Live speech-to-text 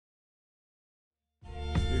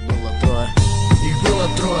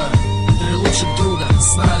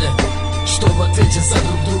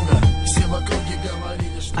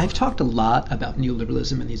I've talked a lot about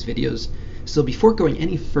neoliberalism in these videos, so before going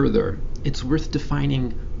any further, it's worth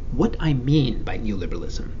defining what I mean by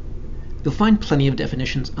neoliberalism. You'll find plenty of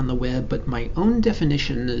definitions on the web, but my own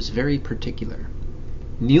definition is very particular.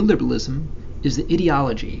 Neoliberalism is the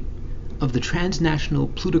ideology of the transnational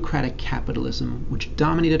plutocratic capitalism which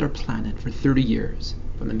dominated our planet for 30 years,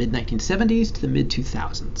 from the mid-1970s to the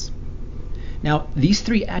mid-2000s. Now, these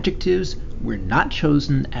three adjectives were not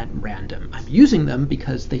chosen at random. I'm using them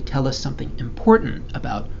because they tell us something important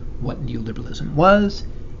about what neoliberalism was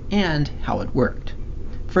and how it worked.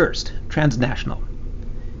 First, transnational.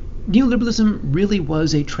 Neoliberalism really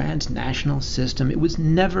was a transnational system. It was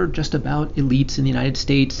never just about elites in the United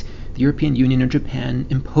States, the European Union, or Japan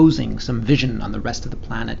imposing some vision on the rest of the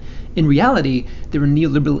planet. In reality, there were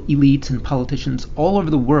neoliberal elites and politicians all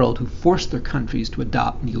over the world who forced their countries to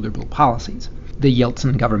adopt neoliberal policies. The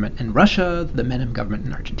Yeltsin government in Russia, the Menem government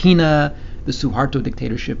in Argentina, the Suharto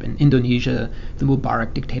dictatorship in Indonesia, the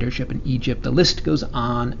Mubarak dictatorship in Egypt. The list goes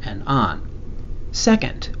on and on.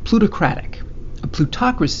 Second, plutocratic. A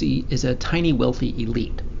plutocracy is a tiny wealthy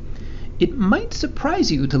elite. It might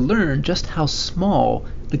surprise you to learn just how small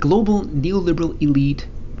the global neoliberal elite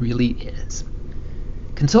really is.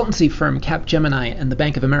 Consultancy firm Capgemini and the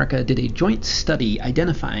Bank of America did a joint study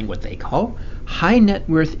identifying what they call high net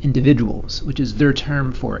worth individuals, which is their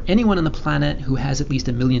term for anyone on the planet who has at least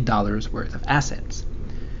 $1 million worth of assets.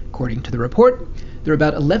 According to the report, there are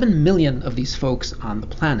about 11 million of these folks on the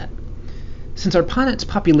planet. Since our planet's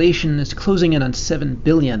population is closing in on 7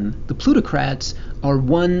 billion, the plutocrats are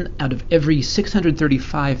 1 out of every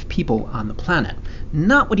 635 people on the planet,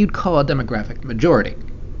 not what you'd call a demographic majority.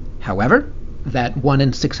 However, that 1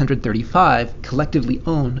 in 635 collectively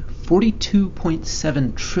own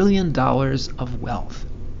 $42.7 trillion of wealth.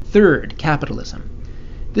 Third, capitalism.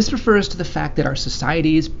 This refers to the fact that our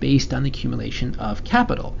society is based on the accumulation of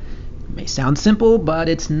capital. It may sound simple, but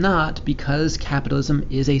it's not, because capitalism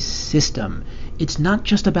is a system. It's not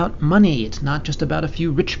just about money. It's not just about a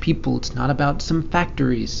few rich people. It's not about some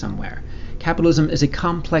factories somewhere. Capitalism is a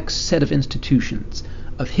complex set of institutions,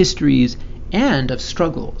 of histories, and of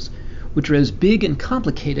struggles, which are as big and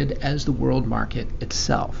complicated as the world market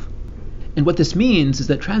itself. And what this means is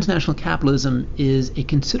that transnational capitalism is a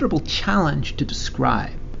considerable challenge to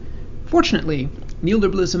describe. Fortunately,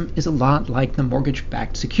 neoliberalism is a lot like the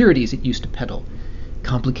mortgage-backed securities it used to peddle.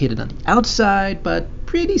 Complicated on the outside, but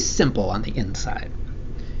pretty simple on the inside.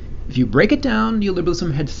 If you break it down,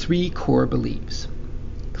 neoliberalism had 3 core beliefs.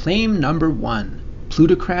 Claim number 1,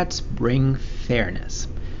 plutocrats bring fairness.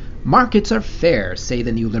 Markets are fair, say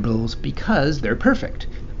the neoliberals, because they're perfect.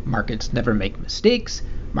 Markets never make mistakes,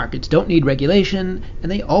 markets don't need regulation,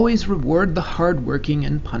 and they always reward the hardworking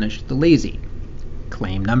and punish the lazy.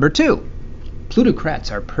 Claim number 2,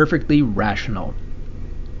 plutocrats are perfectly rational.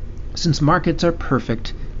 Since markets are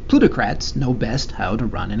perfect, plutocrats know best how to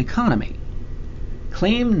run an economy.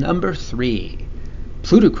 Claim number 3,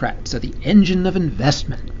 plutocrats are the engine of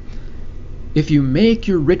investment. If you make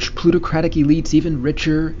your rich plutocratic elites even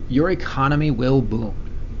richer, your economy will boom.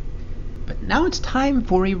 But now it's time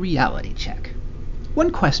for a reality check.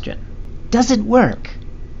 One question: does it work?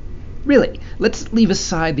 Really, let's leave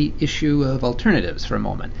aside the issue of alternatives for a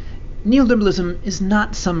moment. Neoliberalism is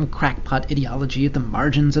not some crackpot ideology at the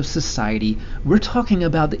margins of society. We're talking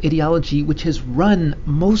about the ideology which has run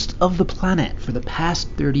most of the planet for the past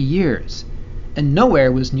 30 years. And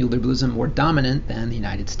nowhere was neoliberalism more dominant than the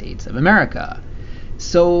United States of America.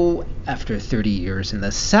 So, after 30 years in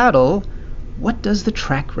the saddle, what does the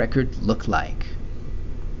track record look like?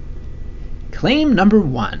 Claim number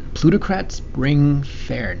 1, plutocrats bring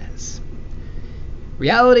fairness.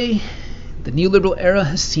 Reality: the neoliberal era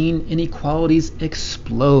has seen inequalities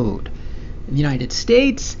explode. In the United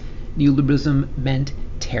States, neoliberalism meant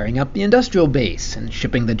tearing up the industrial base and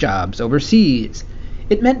shipping the jobs overseas.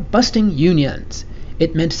 It meant busting unions.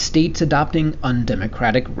 It meant states adopting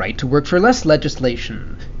undemocratic right-to-work-for-less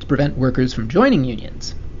legislation to prevent workers from joining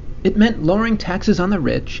unions. It meant lowering taxes on the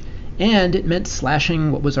rich, and it meant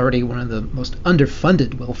slashing what was already one of the most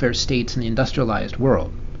underfunded welfare states in the industrialized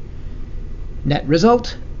world. Net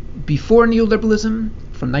result: before neoliberalism,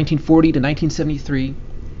 from 1940 to 1973,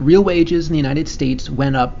 real wages in the United States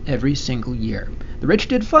went up every single year. The rich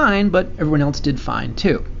did fine, but everyone else did fine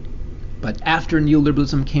too. But after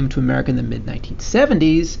neoliberalism came to America in the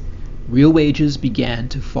mid-1970s, real wages began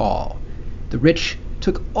to fall. The rich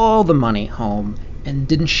took all the money home and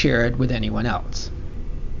didn't share it with anyone else.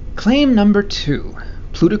 Claim number 2,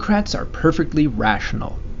 plutocrats are perfectly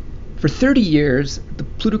rational. For 30 years, the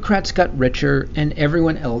plutocrats got richer and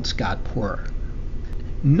everyone else got poorer.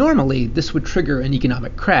 Normally, this would trigger an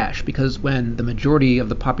economic crash because when the majority of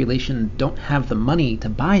the population don't have the money to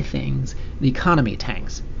buy things, the economy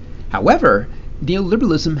tanks. However,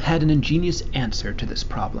 neoliberalism had an ingenious answer to this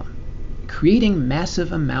problem, creating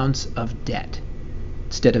massive amounts of debt.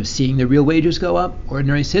 Instead of seeing their real wages go up,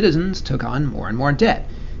 ordinary citizens took on more and more debt.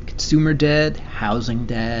 Consumer debt, housing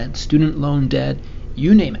debt, student loan debt,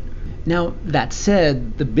 you name it. Now, that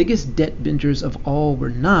said, the biggest debt bingers of all were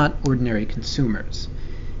not ordinary consumers.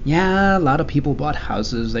 Yeah, a lot of people bought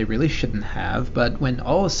houses they really shouldn't have, but when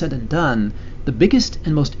all is said and done, the biggest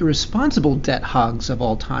and most irresponsible debt hogs of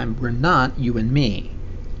all time were not you and me.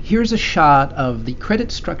 Here's a shot of the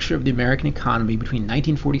credit structure of the American economy between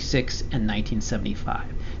 1946 and 1975.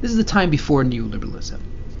 This is the time before neoliberalism.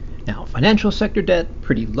 Now, financial sector debt,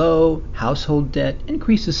 pretty low. Household debt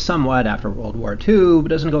increases somewhat after World War II, but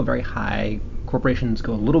doesn't go very high. Corporations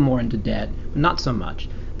go a little more into debt, but not so much.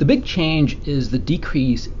 The big change is the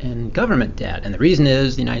decrease in government debt, and the reason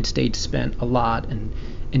is the United States spent a lot and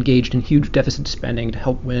engaged in huge deficit spending to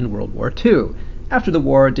help win World War II. After the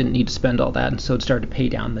war, it didn't need to spend all that, and so it started to pay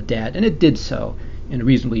down the debt, and it did so in a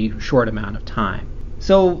reasonably short amount of time.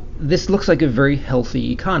 So this looks like a very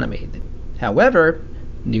healthy economy. However,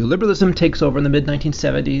 neoliberalism takes over in the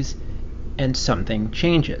mid-1970s, and something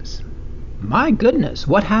changes. My goodness,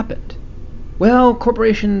 what happened? Well,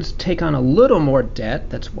 corporations take on a little more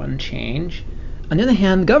debt, that's one change. On the other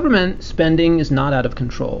hand, government spending is not out of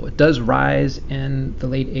control. It does rise in the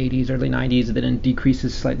late 80s, early 90s, and then it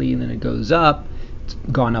decreases slightly, and then it goes up. It's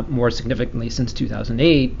gone up more significantly since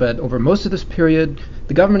 2008, but over most of this period,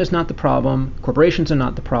 the government is not the problem, corporations are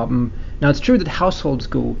not the problem. Now, it's true that households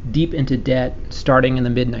go deep into debt starting in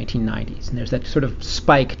the mid-1990s, and there's that sort of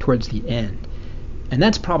spike towards the end. And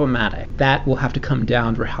that's problematic. That will have to come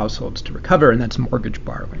down for households to recover, and that's mortgage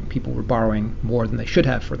borrowing. People were borrowing more than they should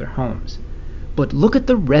have for their homes. But look at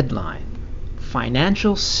the red line.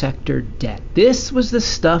 Financial sector debt. This was the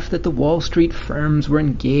stuff that the Wall Street firms were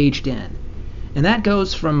engaged in. And that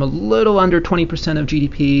goes from a little under 20% of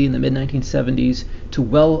GDP in the mid-1970s to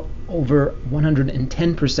well over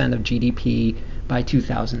 110% of GDP by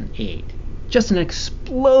 2008. Just an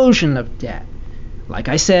explosion of debt. Like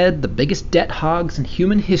I said, the biggest debt hogs in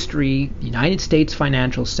human history, the United States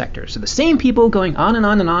financial sector. So the same people going on and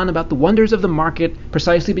on and on about the wonders of the market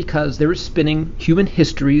precisely because they were spinning human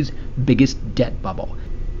history's biggest debt bubble.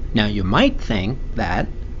 Now you might think that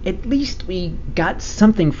at least we got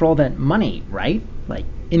something for all that money, right? Like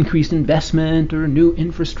increased investment or new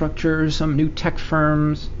infrastructure, some new tech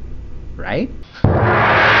firms, right?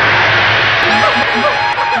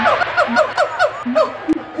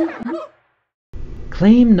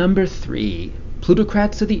 Claim number 3,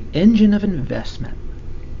 plutocrats are the engine of investment.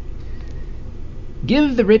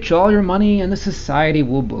 Give the rich all your money and the society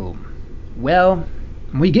will boom. Well,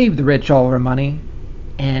 we gave the rich all our money,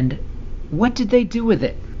 and what did they do with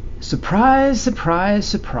it? Surprise, surprise,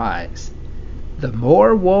 surprise. The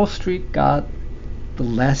more Wall Street got, the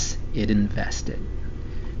less it invested.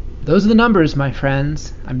 Those are the numbers, my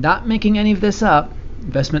friends. I'm not making any of this up.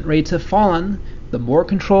 Investment rates have fallen. The more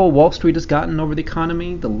control Wall Street has gotten over the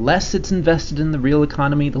economy, the less it's invested in the real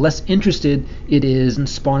economy, the less interested it is in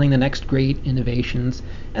spawning the next great innovations,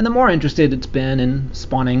 and the more interested it's been in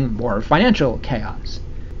spawning more financial chaos.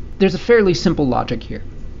 There's a fairly simple logic here.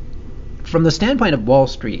 From the standpoint of Wall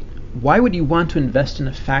Street, why would you want to invest in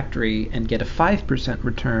a factory and get a 5%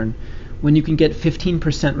 return when you can get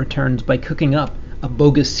 15% returns by cooking up a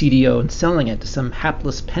bogus CDO and selling it to some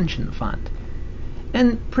hapless pension fund?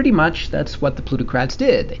 And pretty much that's what the plutocrats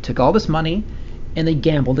did. They took all this money and they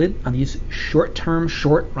gambled it on these short-term,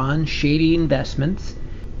 short-run, shady investments,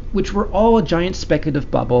 which were all a giant speculative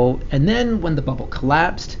bubble. And then when the bubble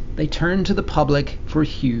collapsed, they turned to the public for a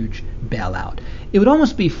huge bailout. It would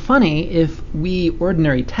almost be funny if we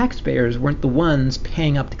ordinary taxpayers weren't the ones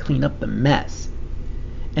paying up to clean up the mess.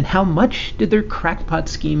 And how much did their crackpot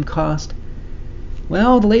scheme cost?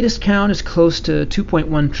 Well, the latest count is close to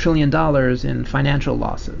 $2.1 trillion in financial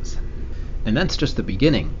losses. And that's just the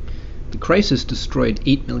beginning. The crisis destroyed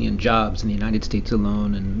 8 million jobs in the United States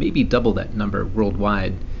alone, and maybe double that number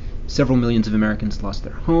worldwide. Several millions of Americans lost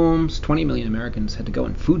their homes, 20 million Americans had to go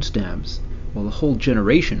on food stamps, while a whole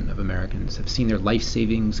generation of Americans have seen their life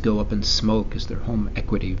savings go up in smoke as their home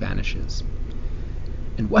equity vanishes.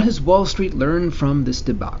 And what has Wall Street learned from this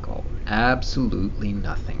debacle? Absolutely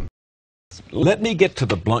nothing. Let me get to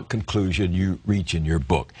the blunt conclusion you reach in your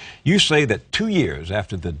book. You say that 2 years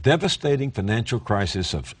after the devastating financial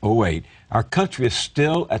crisis of '08, our country is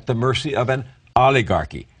still at the mercy of an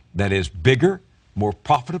oligarchy that is bigger, more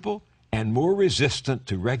profitable, and more resistant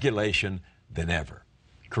to regulation than ever.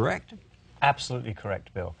 Correct? Absolutely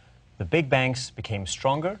correct, Bill. The big banks became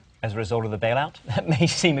stronger as a result of the bailout. That may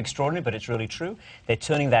seem extraordinary, but it's really true. They're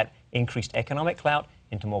turning that increased economic clout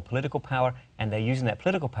into more political power, and they're using that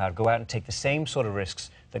political power to go out and take the same sort of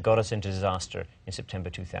risks that got us into disaster in September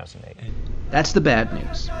 2008. That's the bad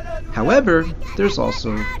news. However, there's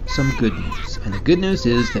also some good news, and the good news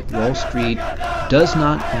is that Wall Street does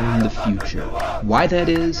not own the future. Why that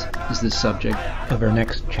is the subject of our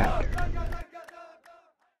next chapter.